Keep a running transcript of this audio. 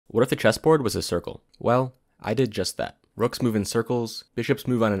What if the chessboard was a circle? Well, I did just that. Rooks move in circles, bishops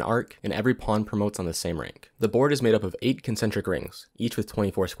move on an arc, and every pawn promotes on the same rank. The board is made up of 8 concentric rings, each with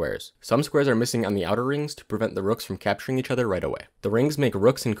 24 squares. Some squares are missing on the outer rings to prevent the rooks from capturing each other right away. The rings make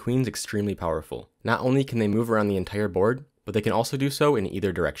rooks and queens extremely powerful. Not only can they move around the entire board, but they can also do so in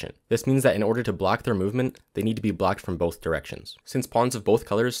either direction. This means that in order to block their movement, they need to be blocked from both directions. Since pawns of both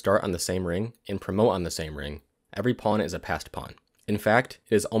colors start on the same ring and promote on the same ring, every pawn is a passed pawn. In fact,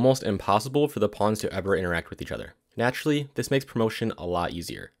 it is almost impossible for the pawns to ever interact with each other. Naturally, this makes promotion a lot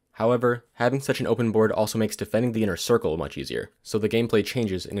easier. However, having such an open board also makes defending the inner circle much easier, so the gameplay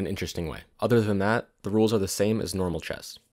changes in an interesting way. Other than that, the rules are the same as normal chess.